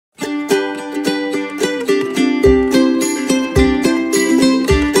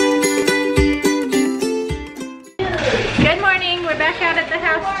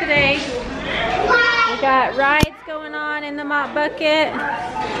mop bucket.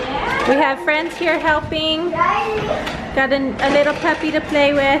 We have friends here helping. Got a little puppy to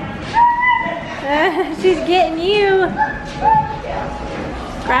play with. She's getting you.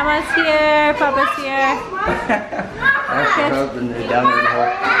 Grandma's here, Papa's here. That's her husband down there in the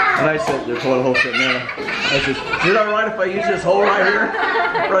hole. And I said, the toilet hole sitting there. I said, is it alright if I use this hole right here?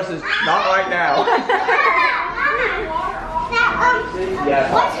 Russ says, not right now.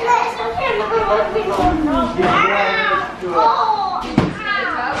 Yeah. What's this?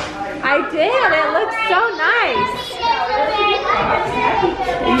 I did, it looks so nice.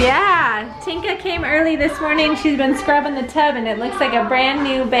 Yeah, Tinka came early this morning. She's been scrubbing the tub and it looks like a brand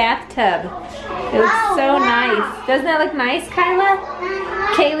new bathtub. It looks so nice. Doesn't that look nice, Kyla?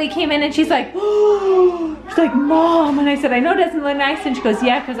 Kaylee came in and she's like, oh, she's like, Mom. And I said, I know it doesn't look nice. And she goes,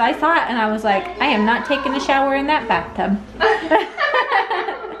 yeah, because I saw it. And I was like, I am not taking a shower in that bathtub.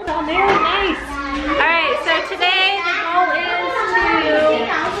 Oh, very nice. All right, so today the goal is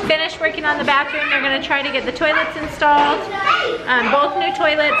to finish working on the bathroom. They're gonna try to get the toilets installed, both new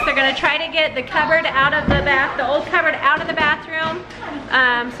toilets. They're gonna try to get the cupboard out of the the old cupboard out of the bathroom,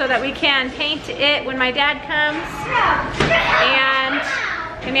 so that we can paint it when my dad comes. And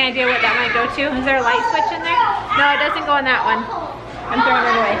any idea what that might go to? Is there a light switch in there? No, it doesn't go in that one. I'm throwing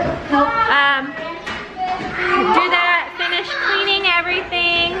it away. Do that, finish cleaning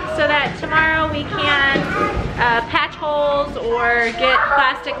everything so that tomorrow we can patch holes or get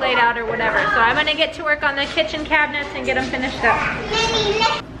plastic laid out or whatever. So I'm gonna get to work on the kitchen cabinets and get them finished up.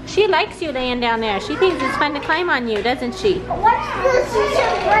 She likes you laying down there. She thinks it's fun to climb on you, doesn't she? What's this?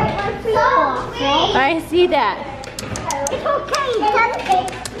 I see that. It's okay, it doesn't.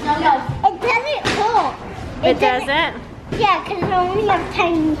 No. It doesn't fall. It doesn't? Yeah, because I only have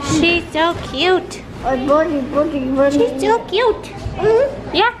tiny feet. She's so cute. Booty. She's so cute.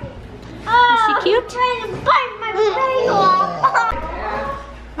 Mm-hmm. Yeah. Is she cute? I'm trying to bite my brain off.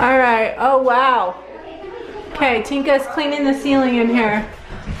 All right. Oh, wow. Okay, Tinka's cleaning the ceiling in here.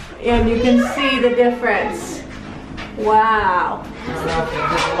 And you can see the difference. Wow. Does the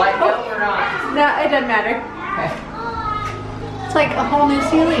light go or not? No, it doesn't matter. Okay. It's like a whole new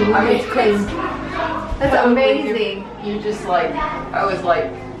ceiling when it's clean. That's amazing. You just like, I was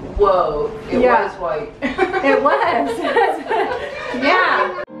like, whoa, it was white. It was.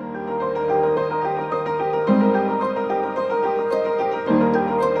 Yeah.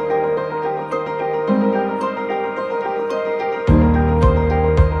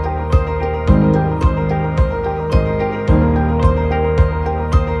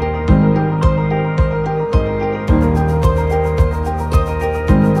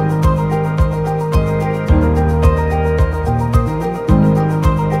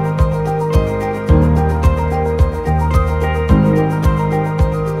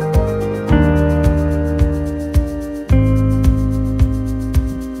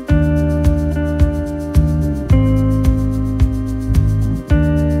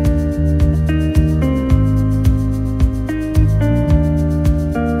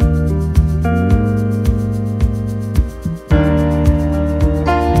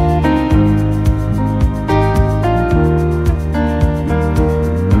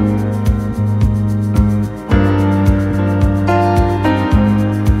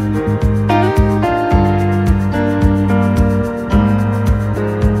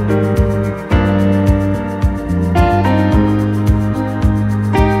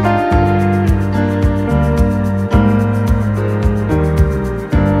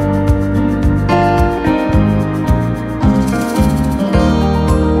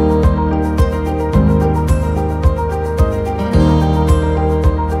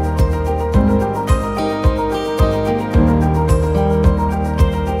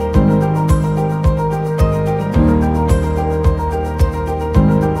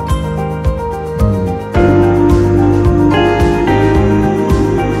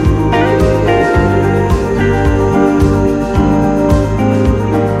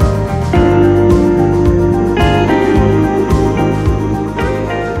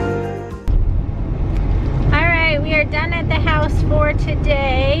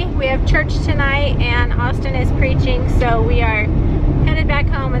 So we are headed back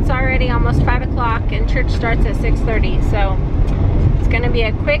home. It's already almost 5 o'clock and church starts at 6:30. So it's gonna be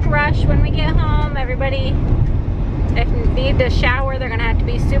a quick rush when we get home. Everybody, if you need to shower, they're gonna have to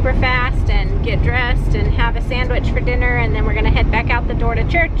be super fast and get dressed and have a sandwich for dinner, and then we're gonna head back out the door to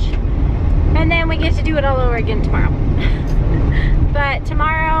church. And then we get to do it all over again tomorrow. But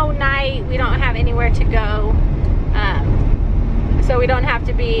tomorrow night, we don't have anywhere to go. So we don't have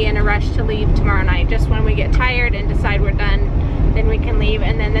to be in a rush to leave tomorrow night. Just when we get tired and decide we're done then we can leave.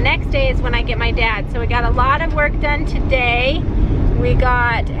 And then the next day is when I get my dad. So we got a lot of work done today. We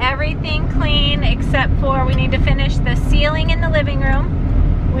got everything clean except for we need to finish the ceiling in the living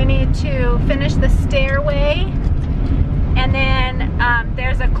room. We need to finish the stairway. And then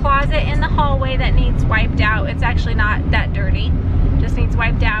there's a closet in the hallway that needs wiped out. It's actually not that dirty, just needs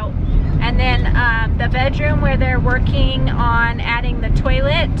wiped out. And then the bedroom where they're working on adding the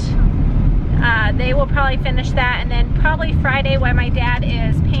toilet, they will probably finish that. And then probably Friday, when my dad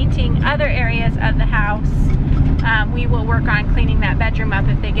is painting other areas of the house, we will work on cleaning that bedroom up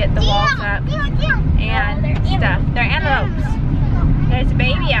if they get the walls up and stuff. They're antelopes. There's a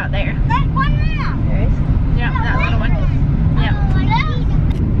baby out there. There is? Yeah, that little one.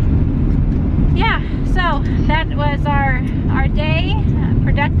 Yeah, so that was our day,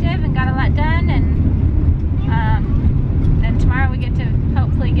 productive.